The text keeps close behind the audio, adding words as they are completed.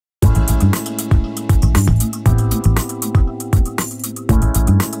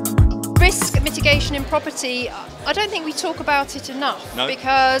situation in property, I don't think we talk about it enough. No.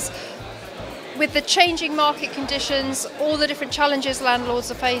 Because with the changing market conditions, all the different challenges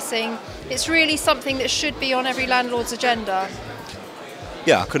landlords are facing, it's really something that should be on every landlord's agenda.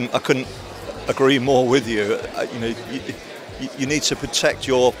 Yeah, I couldn't agree more with you. You need to protect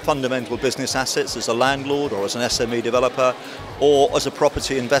your fundamental business assets as a landlord or as an SME developer or as a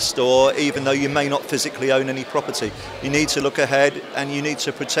property investor, even though you may not physically own any property. You need to look ahead and you need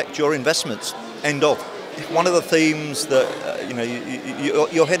to protect your investments. End of. One of the themes that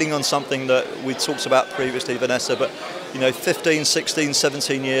you're hitting on something that we talked about previously, Vanessa, but 15, 16,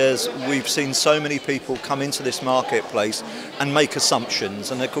 17 years, we've seen so many people come into this marketplace and make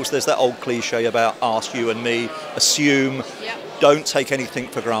assumptions. And of course, there's that old cliche about ask you and me, assume, don't take anything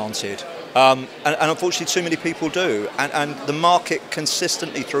for granted. And unfortunately, too many people do. And the market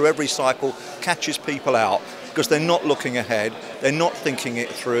consistently, through every cycle, catches people out because they're not looking ahead, they're not thinking it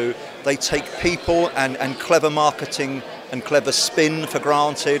through. They take people and clever marketing and clever spin for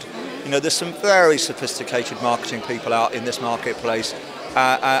granted. There's some very sophisticated marketing people out in this marketplace,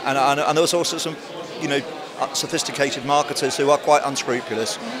 and there's also some, sophisticated marketers who are quite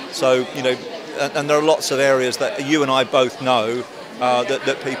unscrupulous. So, and there are lots of areas that you and I both know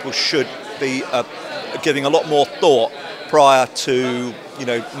that people should be giving a lot more thought prior to,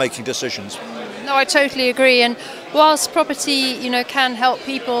 making decisions. No, I totally agree. And whilst property, can help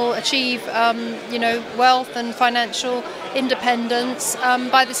people achieve, wealth and financial independence,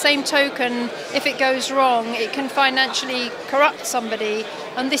 by the same token, if it goes wrong, it can financially corrupt somebody.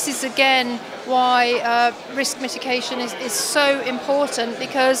 And this is again why risk mitigation is so important,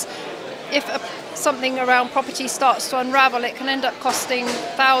 because if something around property starts to unravel, it can end up costing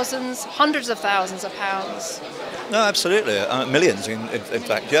thousands, hundreds of thousands of pounds. No, absolutely, millions in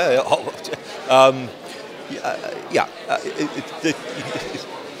fact.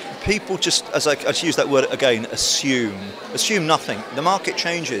 People just, as I use that word again, assume nothing. The market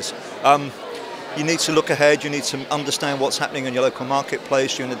changes. You need to look ahead. You need to understand what's happening in your local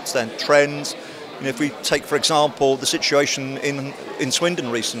marketplace. You understand trends. And if we take, for example, the situation in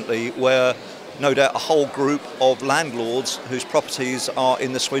Swindon recently, where no doubt a whole group of landlords whose properties are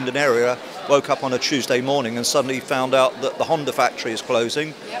in the Swindon area woke up on a Tuesday morning and suddenly found out that the Honda factory is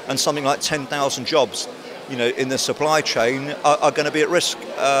closing, and something like 10,000 jobs, in the supply chain are going to be at risk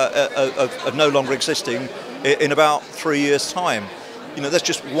of no longer existing in about 3 years' time. That's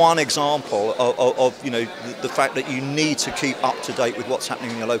just one example of the fact that you need to keep up to date with what's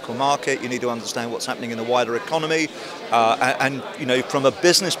happening in your local market. You need to understand what's happening in the wider economy, and from a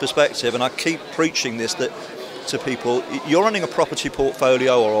business perspective. And I keep preaching this to people: you're running a property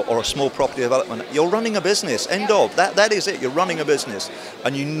portfolio or a small property development. You're running a business. End of. That is it. You're running a business,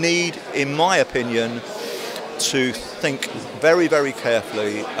 and you need, in my opinion, to think very, very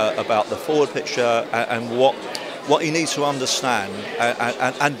carefully about the forward picture and what you need to understand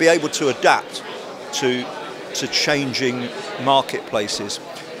and be able to adapt to changing marketplaces.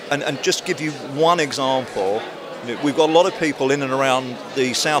 And just give you one example, we've got a lot of people in and around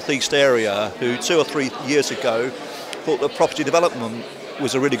the southeast area who 2 or 3 years ago thought that property development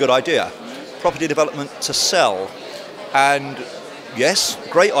was a really good idea. Property development to sell. And yes,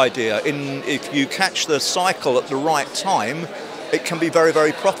 great idea. If you catch the cycle at the right time, it can be very,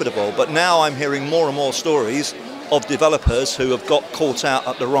 very profitable. But now I'm hearing more and more stories of developers who have got caught out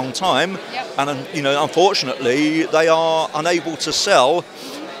at the wrong time, and unfortunately they are unable to sell,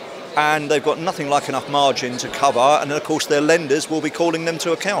 and they've got nothing like enough margin to cover, and then of course their lenders will be calling them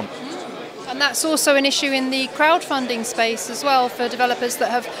to account. And that's also an issue in the crowdfunding space as well, for developers that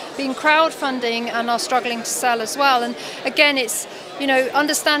have been crowdfunding and are struggling to sell as well. And again, it's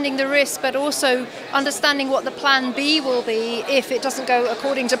understanding the risk, but also understanding what the plan B will be if it doesn't go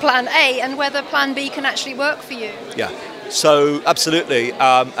according to plan A, and whether plan B can actually work for you. Yeah, so absolutely.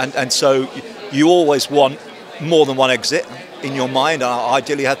 And so you always want more than one exit in your mind.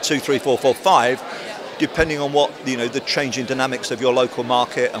 Ideally have 2, 3, 4, 5, depending on what the changing dynamics of your local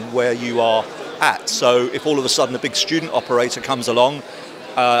market and where you are at. So if all of a sudden a big student operator comes along,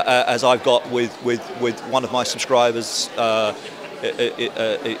 as I've got with one of my subscribers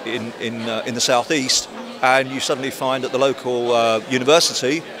in the southeast, and you suddenly find that the local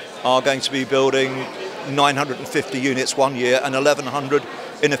university are going to be building 950 units one year and 1,100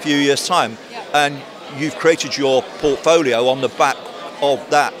 in a few years' time, and you've created your portfolio on the back of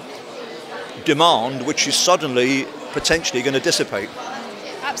that demand, which is suddenly potentially going to dissipate.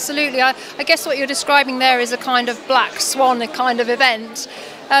 Absolutely. I guess what you're describing there is a kind of black swan kind of event.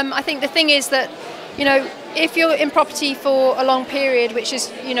 I think the thing is that, if you're in property for a long period, which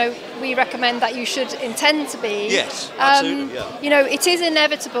is, we recommend that you should intend to be. Yes, absolutely. It is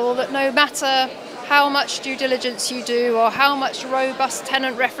inevitable that no matter how much due diligence you do or how much robust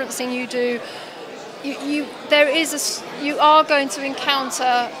tenant referencing you do, you are going to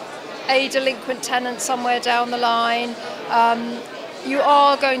encounter a delinquent tenant somewhere down the line. You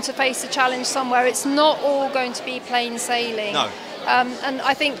are going to face a challenge somewhere. It's not all going to be plain sailing. No. And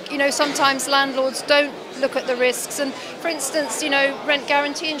I think, sometimes landlords don't look at the risks. And for instance, rent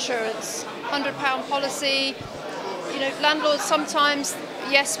guarantee insurance, £100 policy. Landlords sometimes,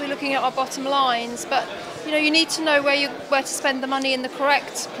 yes, we're looking at our bottom lines, but you need to know where to spend the money in the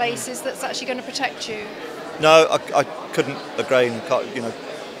correct places that's actually going to protect you. No, I couldn't agree.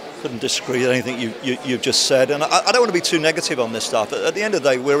 Couldn't disagree with anything you've just said, and I don't want to be too negative on this stuff. At the end of the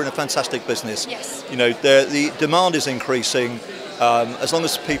day, we're in a fantastic business. Yes. The demand is increasing. As long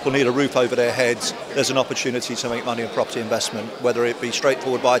as people need a roof over their heads, there's an opportunity to make money in property investment, whether it be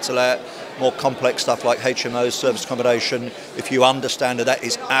straightforward buy-to-let, more complex stuff like HMOs, service accommodation. If you understand that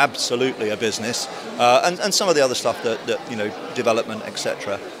is absolutely a business, and some of the other stuff that development,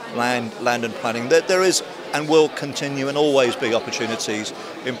 etc., land and planning. There is and will continue and always be opportunities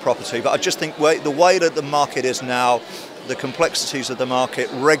in property. But I just think the way that the market is now, the complexities of the market,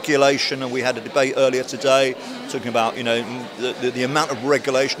 regulation, and we had a debate earlier today talking about the amount of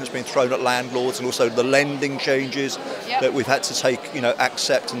regulation that's been thrown at landlords, and also the lending changes that we've had to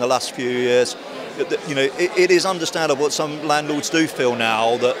accept in the last few years. It is understandable that some landlords do feel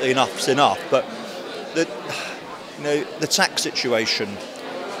now that enough's enough, but the tax situation.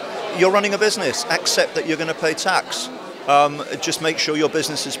 You're running a business. Accept that you're going to pay tax. Just make sure your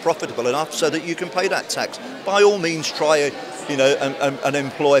business is profitable enough so that you can pay that tax. By all means, try and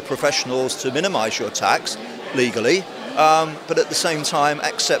employ professionals to minimise your tax legally, but at the same time,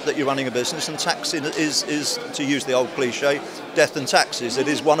 accept that you're running a business, and tax is, to use the old cliche, death and taxes. It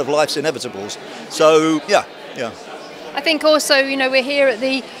is one of life's inevitables. So yeah. I think also, we're here at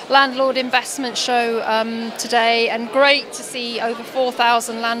the Landlord Investment Show today, and great to see over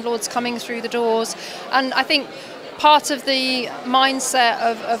 4,000 landlords coming through the doors. And I think part of the mindset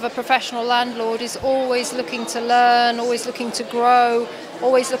of a professional landlord is always looking to learn, always looking to grow,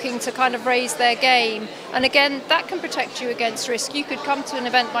 always looking to kind of raise their game. And again, that can protect you against risk. You could come to an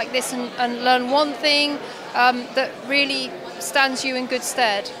event like this and learn one thing that really stands you in good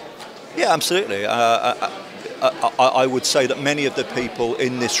stead. Yeah, absolutely. I would say that many of the people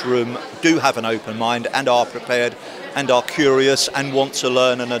in this room do have an open mind and are prepared and are curious and want to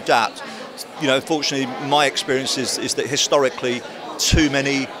learn and adapt. Fortunately, my experience is that historically too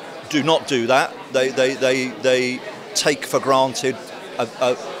many do not do that. They take for granted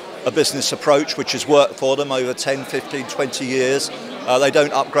a business approach which has worked for them over 10, 15, 20 years. They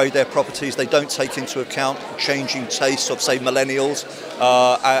don't upgrade their properties, they don't take into account changing tastes of, say, millennials,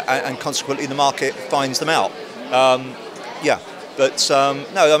 and consequently the market finds them out. But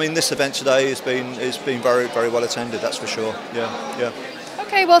no, I mean, this event today has been very, very well attended, that's for sure. Yeah.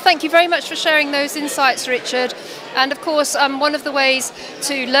 Okay, well, thank you very much for sharing those insights, Richard. And of course, one of the ways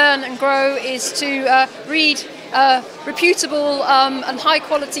to learn and grow is to read reputable and high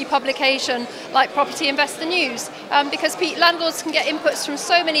quality publication like Property Investor News, because landlords can get inputs from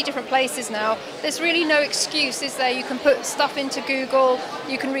so many different places now. There's really no excuse, is there? You can put stuff into Google,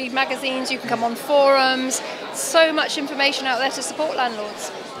 you can read magazines, you can come on forums. So much information out there to support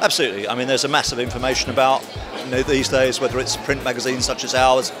landlords. Absolutely. I mean, there's a massive information about these days, whether it's print magazines such as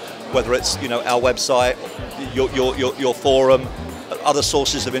ours, whether it's our website, your forum, other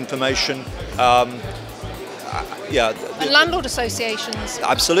sources of information. And landlord associations.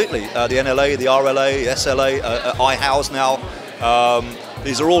 Absolutely. The NLA, the RLA, SLA, iHouse now.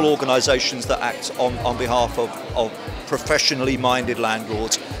 These are all organisations that act on behalf of professionally minded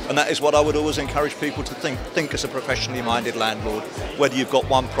landlords, and that is what I would always encourage people to think as a professionally minded landlord, whether you've got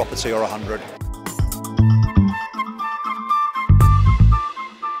one property or 100.